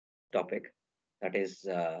topic, that is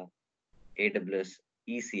AWS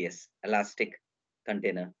ECS, Elastic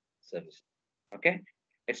Container Service. Okay,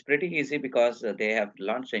 it's pretty easy because they have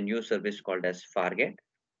launched a new service called as Fargate.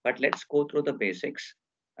 But let's go through the basics.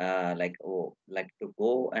 Like to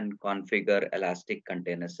go and configure Elastic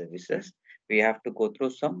Container Services, we have to go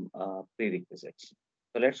through some prerequisites.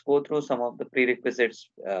 So let's go through some of the prerequisites.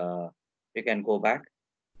 You can go back.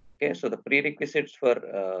 Okay, so the prerequisites for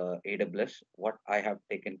AWS, what I have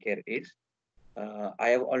taken care is I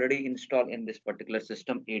have already installed in this particular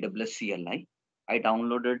system AWS CLI. I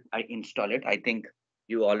downloaded, I install it. I think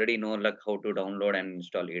you already know like how to download and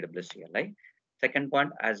install AWS CLI. Second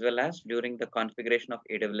point, as well as during the configuration of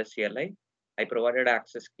AWS CLI, I provided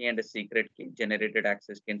access key and a secret key, generated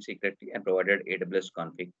access key and secret key, and provided AWS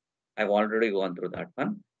config. I've already gone through that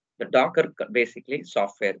one. The Docker basically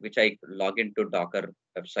software, which I log into Docker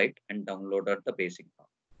website and downloaded the basic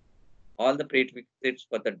all the prerequisites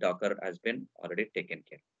for the Docker has been already taken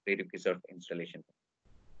care. Prerequisite of installation.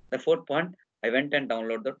 The fourth point, I went and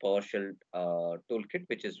downloaded the PowerShell toolkit,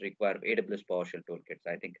 which is required AWS PowerShell toolkits.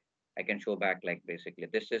 I think I can show back like basically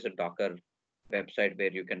this is a Docker website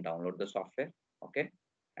where you can download the software. Okay.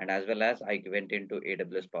 And as well as I went into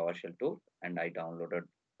AWS PowerShell tool and I downloaded,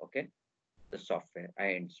 okay, the software. I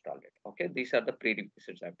installed it. Okay. These are the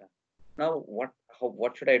prerequisites I've done. Now,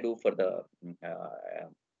 what should I do for the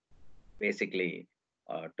basically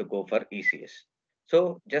to go for ECS.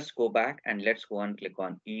 So just go back and let's go and click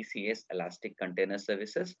on ECS Elastic Container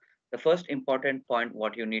Services. The first important point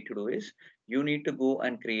what you need to do is you need to go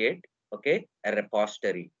and create, okay, a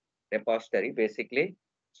repository. Repository basically.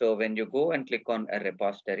 So when you go and click on a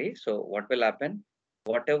repository, so what will happen?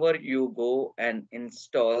 Whatever you go and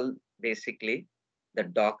install basically the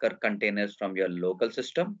Docker containers from your local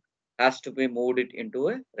system has to be moved it into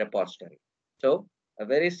a repository. So a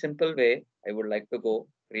very simple way, I would like to go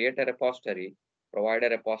create a repository, provide a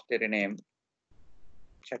repository name,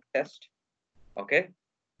 check test. Okay.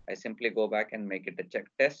 I simply go back and make it a check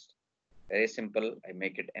test. Very simple. I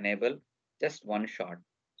make it enable just one shot.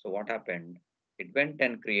 So what happened? It went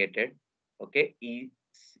and created, okay,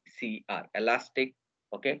 ECR, Elastic,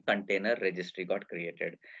 okay, container registry got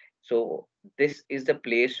created. So this is the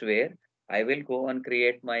place where I will go and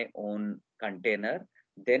create my own container,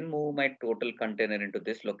 then move my total container into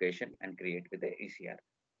this location and create with the ECR.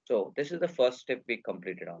 So this is the first step we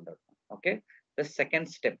completed on that one. Okay. The second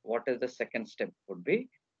step, what is the second step would be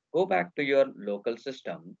go back to your local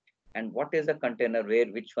system and what is the container where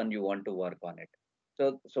which one you want to work on it.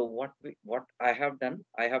 So what I have done,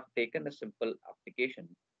 I have taken a simple application.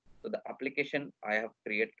 So the application I have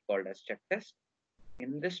created called as check test.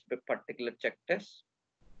 In this particular check test,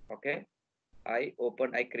 okay, I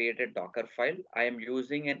created Docker file. I am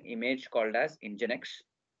using an image called as Nginx,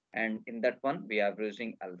 and in that one we are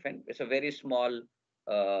using Alphen. It's a very small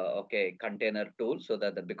okay container tool, so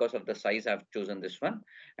that because of the size I've chosen this one.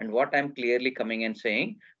 And what I'm clearly coming and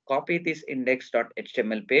saying, copy this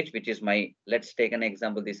index.html page, which is my, let's take an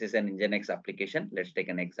example. This is an Nginx application. Let's take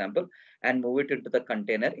an example and move it into the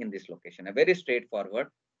container in this location. A very straightforward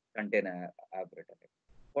container I've written it.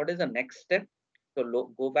 What is the next step?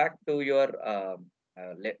 So go back to your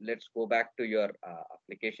let's go back to your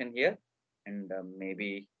application here, and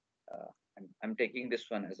maybe I'm taking this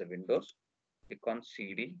one as a Windows. Click on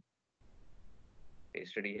CD,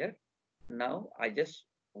 paste it here. Now I just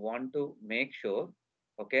want to make sure,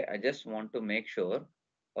 okay, I just want to make sure,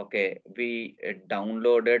 okay, we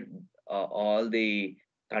downloaded all the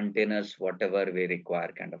containers, whatever we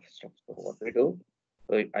require kind of stuff. So what we do,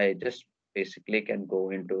 so I just basically can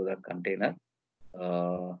go into the container,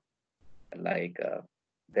 uh, like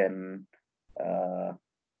then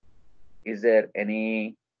is there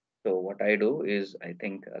any, so what I do is I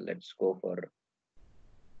think let's go for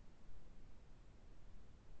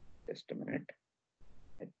just a minute.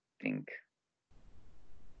 I think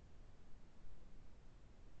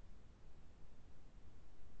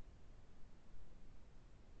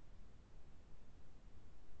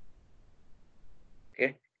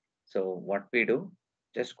okay. So what we do,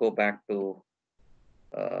 just go back to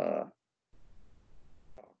Docker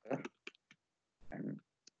and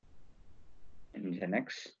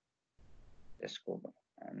Nginx. Just go back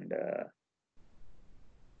and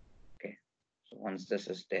okay. So once this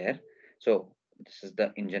is there, so this is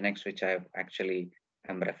the Nginx which I have actually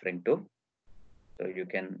am referring to. So you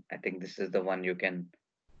can, I think this is the one you can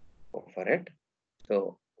go for it.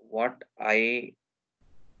 So what I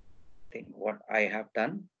think what I have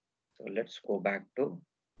done. So let's go back to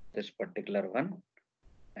this particular one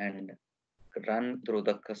and run through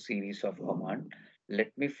the series of command.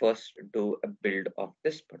 Let me first do a build of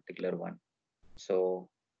this particular one. So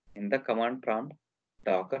In the command prompt,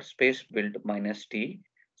 docker space build minus t.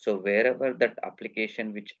 So wherever that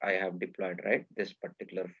application which I have deployed, right, this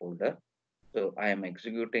particular folder. So I am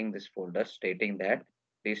executing this folder stating that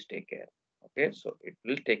please take care. Okay, so it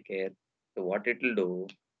will take care. So what it will do,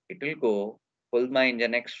 it will go pull my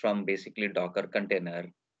Nginx from basically Docker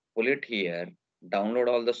container, pull it here, download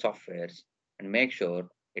all the softwares, and make sure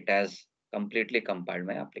it has completely compiled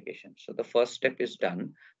my application. So the first step is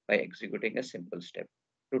done by executing a simple step.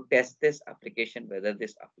 To test this application, whether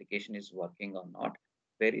this application is working or not,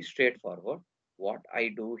 very straightforward. What I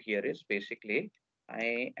do here is basically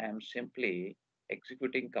I am simply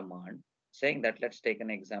executing command saying that let's take an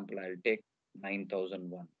example. I'll take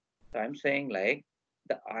 9001. So I'm saying like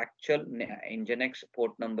the actual Nginx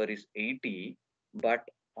port number is 80, but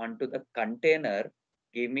onto the container,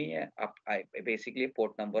 give me basically a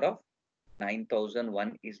port number of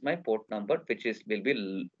 9001 is my port number, which is will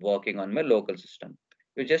be working on my local system.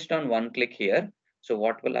 You just on one click here. So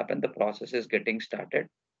what will happen? The process is getting started.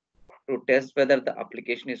 To test whether the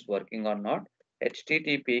application is working or not,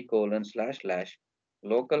 http colon slash slash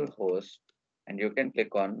localhost, and you can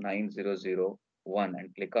click on 9001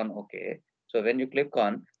 and click on OK. So when you click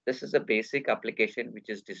on, this is a basic application which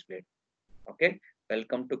is displayed. Okay,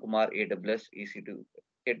 welcome to Kumar AWS EC2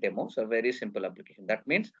 demo. So very simple application. That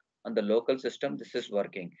means on the local system, this is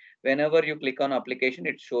working. Whenever you click on application,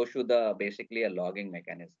 it shows you the basically a logging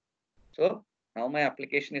mechanism. So now my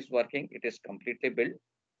application is working. It is completely built.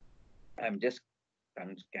 I'm just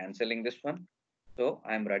canceling this one. So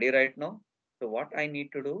I'm ready right now. So what I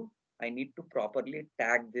need to do, I need to properly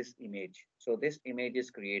tag this image. So this image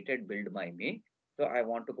is created, built by me. So I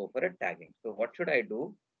want to go for a tagging. So what should I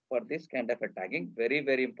do for this kind of a tagging? Very,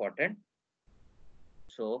 very important.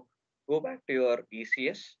 So go back to your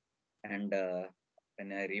ECS and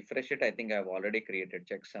when I refresh it, I think I've already created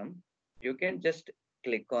checksum. You can just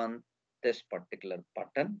click on this particular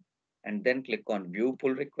button and then click on view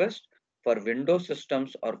pull request. For Windows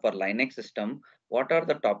systems or for Linux system, what are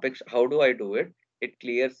the topics? How do I do it? It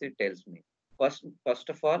clearly tells me. First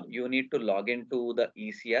of all, you need to log into the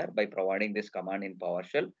ECR by providing this command in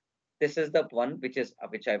PowerShell. This is the one which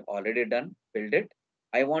I've already done. Build it.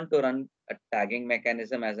 I want to run a tagging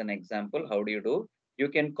mechanism as an example. How do you do? You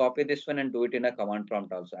can copy this one and do it in a command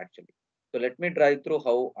prompt also actually. So let me drive through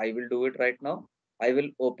how I will do it right now. I will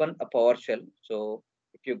open a PowerShell. So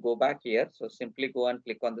if you go back here, so simply go and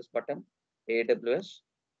click on this button, AWS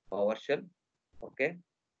PowerShell. Okay.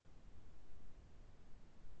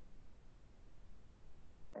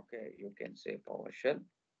 Okay. You can say PowerShell.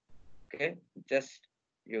 Okay. Just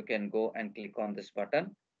you can go and click on this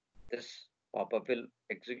button. This pop-up will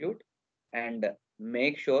execute and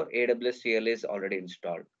make sure AWS CL is already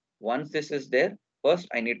installed. Once this is there, first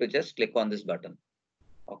I need to just click on this button.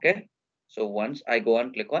 Okay. So once I go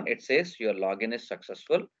and click on, it says your login is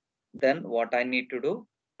successful. Then what I need to do,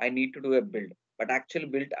 I need to do a build. But actual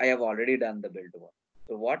build, I have already done the build one.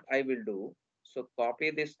 So what I will do, so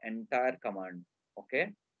copy this entire command.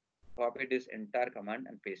 Okay. Copy this entire command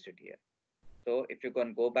and paste it here. So if you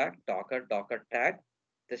can go back, Docker tag,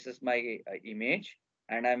 this is my image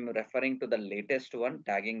and I'm referring to the latest one,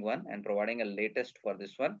 tagging one and providing a latest for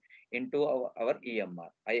this one into our EMR.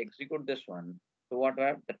 I execute this one. So what I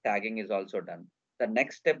have, the tagging is also done. The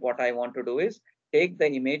next step, what I want to do is take the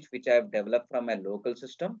image which I have developed from a local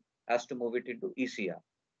system as to move it into ECR.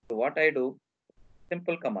 So what I do,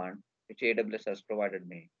 simple command which AWS has provided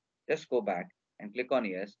me. Just go back and click on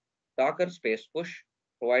yes, Docker space push,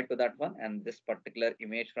 provide to that one and this particular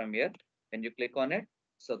image from here. When you click on it,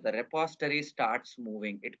 so the repository starts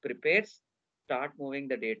moving. It prepares, start moving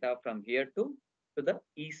the data from here to the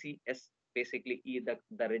ECS, basically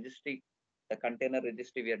the registry, the container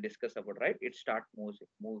registry we have discussed about, right? It start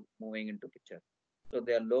moving into picture. So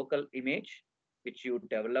their local image, which you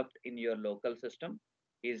developed in your local system,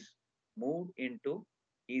 is moved into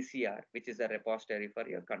ECR, which is a repository for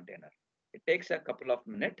your container. It takes a couple of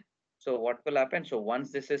minutes. So what will happen? So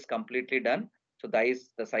once this is completely done, so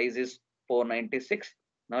the size is 496.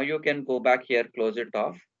 Now you can go back here, close it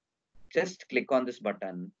off. Just click on this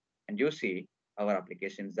button and you see our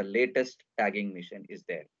applications. The latest tagging mission is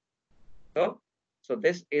there. So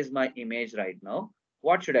this is my image right now.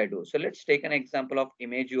 What should I do? So let's take an example of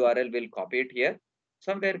image URL. We'll copy it here.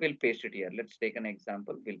 Somewhere we'll paste it here. Let's take an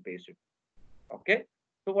example. We'll paste it. Okay.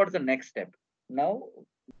 So what's the next step? Now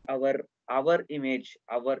our our image,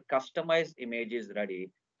 our customized image is ready.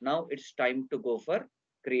 Now it's time to go for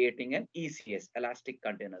creating an ECS, Elastic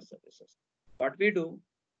Container Services. What we do,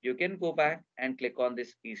 you can go back and click on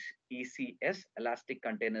this ECS, Elastic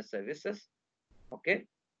Container Services. Okay.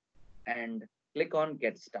 And click on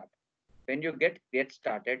get started. when you get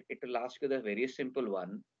started, it will ask you the very simple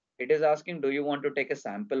one. It is asking, do you want to take a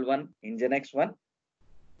sample one, Nginx one?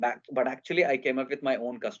 But actually, I came up with my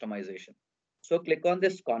own customization. So click on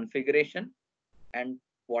this configuration, and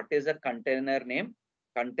what is a container name?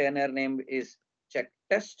 Container name is check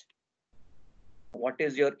test. What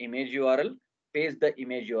is your image URL? Paste the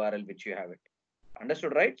image URL which you have it.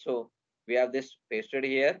 Understood, right? So we have this pasted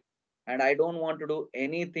here, and I don't want to do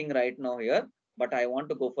anything right now here, but I want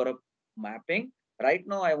to go for a mapping. Right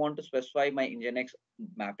now, I want to specify my Nginx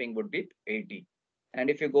mapping would be 80. And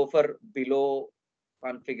if you go for below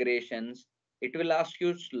configurations, it will ask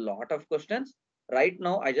you a lot of questions. Right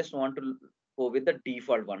now, I just want to go with the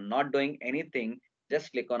default one, not doing anything.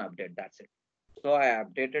 Just click on update. That's it. So I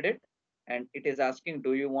updated it, and it is asking,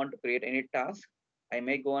 do you want to create any task? I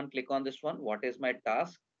may go and click on this one. What is my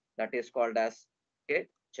task? That is called as, okay,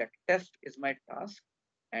 check test is my task,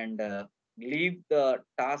 and leave the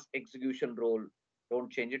task execution role. Don't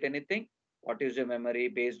change it anything. What is your memory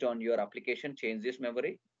based on your application? Change this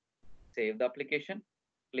memory, save the application,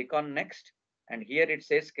 click on next. And here it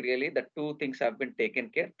says clearly the two things have been taken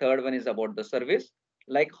care. Third one is about the service,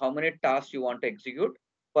 like how many tasks you want to execute.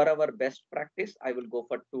 For our best practice, I will go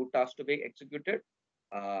for 2 tasks to be executed.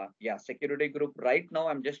 Yeah, security group. Right now,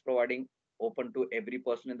 I'm just providing open to every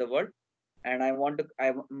person in the world. And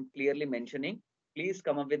I'm clearly mentioning, please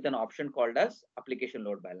come up with an option called as application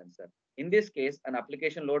load balancer. In this case, an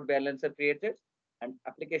application load balancer created, and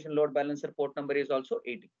application load balancer port number is also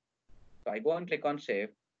 80. So I go and click on save.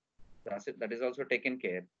 That's it. That is also taken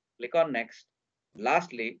care. Click on next.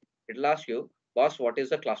 Lastly, it'll ask you, boss, what is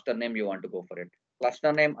the cluster name you want to go for it?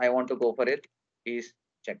 Cluster name I want to go for it is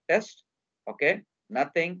check test. Okay.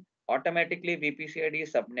 Nothing. Automatically VPC ID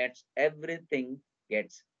subnets, everything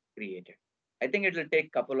gets created. I think it will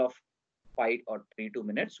take couple of 5 or 2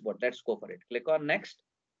 minutes, but let's go for it. Click on next.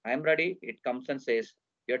 I'm ready. It comes and says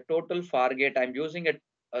your total Fargate. I'm using it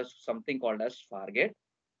as something called as Fargate,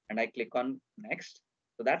 and I click on next.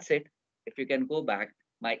 So that's it. If you can go back,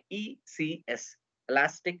 my ECS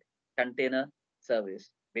Elastic Container Service,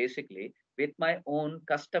 basically with my own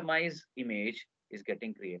customized image is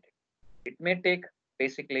getting created. It may take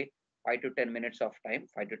basically 5 to 10 minutes of time,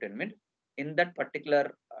 5 to 10 minutes. In that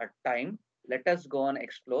particular time, let us go and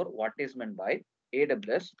explore what is meant by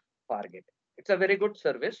AWS Fargate. It's a very good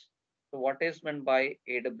service. So what is meant by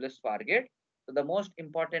AWS Fargate? So the most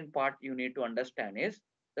important part you need to understand is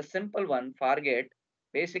the simple one. Fargate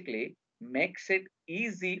basically makes it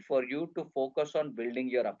easy for you to focus on building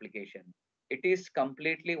your application. It is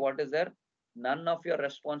completely what is there? None of your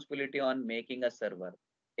responsibility on making a server.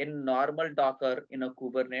 In normal Docker, in a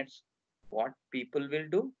Kubernetes, what people will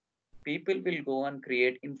do? People will go and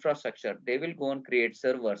create infrastructure. They will go and create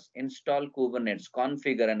servers, install Kubernetes,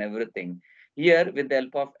 configure and everything. Here, with the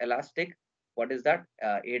help of Elastic, what is that?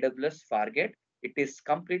 AWS Fargate. It is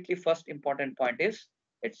completely first important point is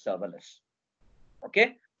it's serverless.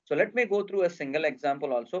 Okay. So let me go through a single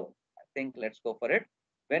example also. I think let's go for it.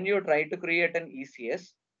 When you try to create an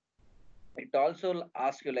ECS, it also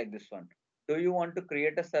asks you like this one. Do you want to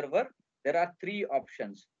create a server? There are 3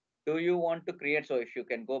 options. Do you want to create? So if you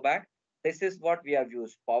can go back, this is what we have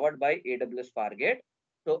used, powered by AWS Fargate.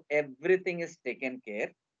 So everything is taken care.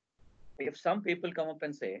 If some people come up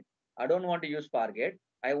and say, I don't want to use Fargate,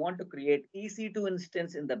 I want to create EC2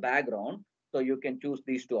 instance in the background. So you can choose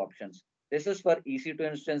these 2 options. This is for EC2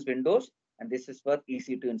 instance Windows, and this is for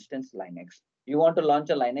EC2 instance Linux. You want to launch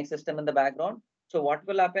a Linux system in the background. So what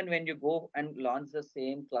will happen when you go and launch the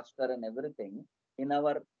same cluster and everything in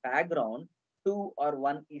our background? 2 or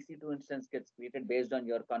 1 EC2 instance gets created based on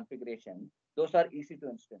your configuration. Those are EC2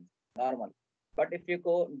 instance, normal. But if you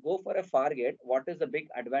go for a Fargate, what is the big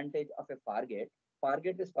advantage of a Fargate?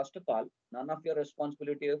 Fargate is first of all none of your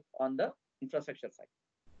responsibility on the infrastructure side.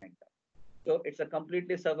 Like that. So it's a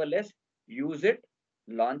completely serverless. Use it,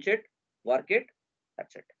 launch it, work it.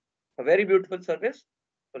 That's it. A very beautiful service.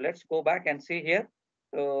 So let's go back and see here.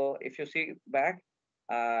 So if you see back,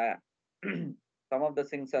 uh, some of the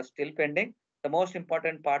things are still pending. The most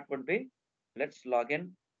important part would be let's log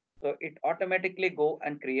in. So it automatically go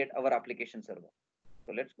and create our application server.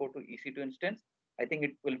 So let's go to EC2 instance. I think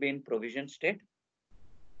it will be in provision state,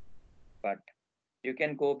 but you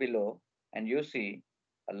can go below and you see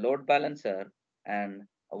a load balancer and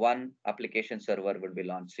one application server will be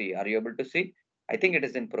launched. See, are you able to see? I think it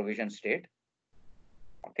is in provision state.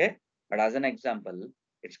 Okay. But as an example,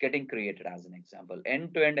 it's getting created as an example.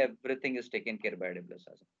 End to end, everything is taken care by AWS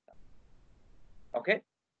as an example. Okay.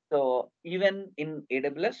 So even in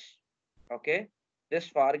AWS, okay, this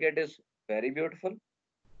Fargate is very beautiful,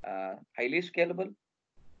 highly scalable,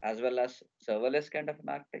 as well as serverless kind of an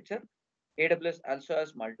architecture. AWS also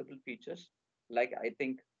has multiple features. Like I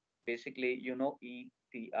think basically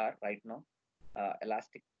ECR right now,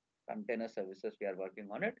 Elastic Container Services. We are working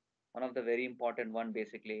on it. One of the very important one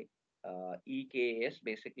basically EKS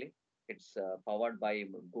basically. It's powered by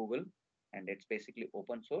Google and it's basically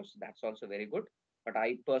open source. That's also very good. But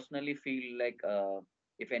I personally feel like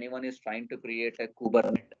if anyone is trying to create a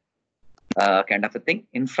Kubernetes kind of a thing,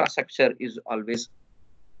 infrastructure is always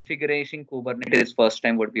configuring Kubernetes first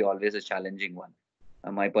time would be always a challenging one.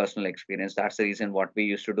 My personal experience. That's the reason what we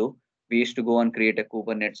used to do. We used to go and create a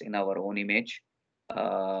Kubernetes in our own image,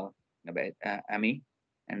 AMI,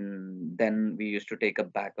 and then we used to take a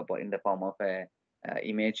backup in the form of a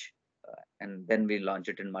image, and then we launch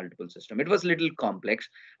it in multiple system. It was a little complex.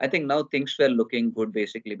 I think now things were looking good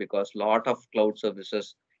basically because lot of cloud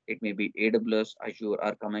services, it may be AWS, Azure,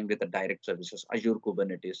 are coming with the direct services, Azure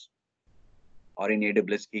Kubernetes or in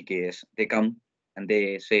AWS EKS. They come and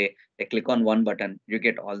they say they click on one button, you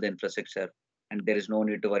get all the infrastructure, and there is no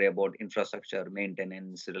need to worry about infrastructure,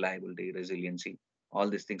 maintenance, reliability, resiliency. All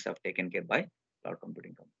these things are taken care by cloud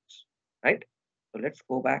computing companies, right? So let's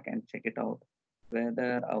go back and check it out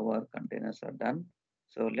whether our containers are done.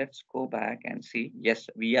 So let's go back and see. Yes,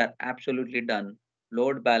 we are absolutely done.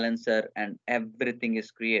 Load balancer and everything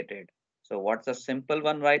is created. So what's a simple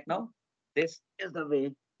one right now? This is the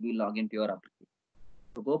way we log into your application.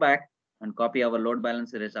 To go back and copy our load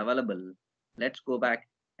balancer is available. Let's go back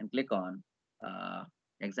and click on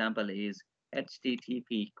example is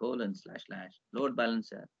http colon slash slash load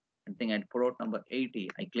balancer. I think at port number 80,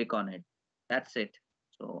 I click on it. That's it.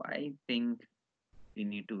 So I think we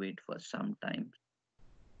need to wait for some time.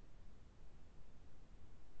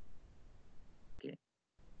 Okay,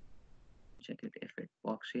 check it if it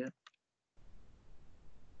works here.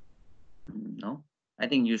 No, I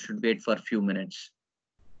think you should wait for a few minutes.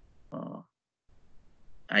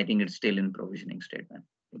 I think it's still in provisioning state, man.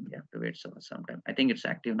 I think you have to wait some time. I think it's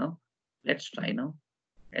active now. Let's try now.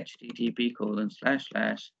 HTTP colon slash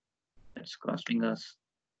slash. Let's cross fingers.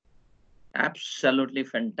 Absolutely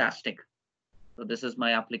fantastic. So this is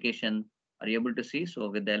my application. Are you able to see? So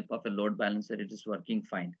with the help of a load balancer, it is working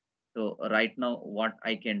fine. So right now, what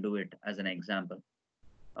I can do it as an example.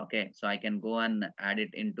 Okay, so I can go and add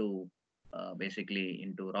it into basically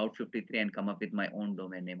into Route 53 and come up with my own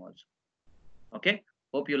domain name also. Okay,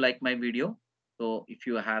 hope you like my video. So if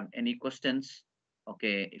you have any questions,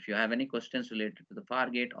 okay, if you have any questions related to the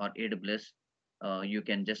Fargate or AWS, you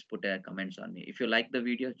can just put a comments on me. If you like the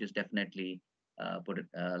video, just definitely put it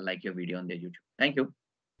like your video on the YouTube. Thank you.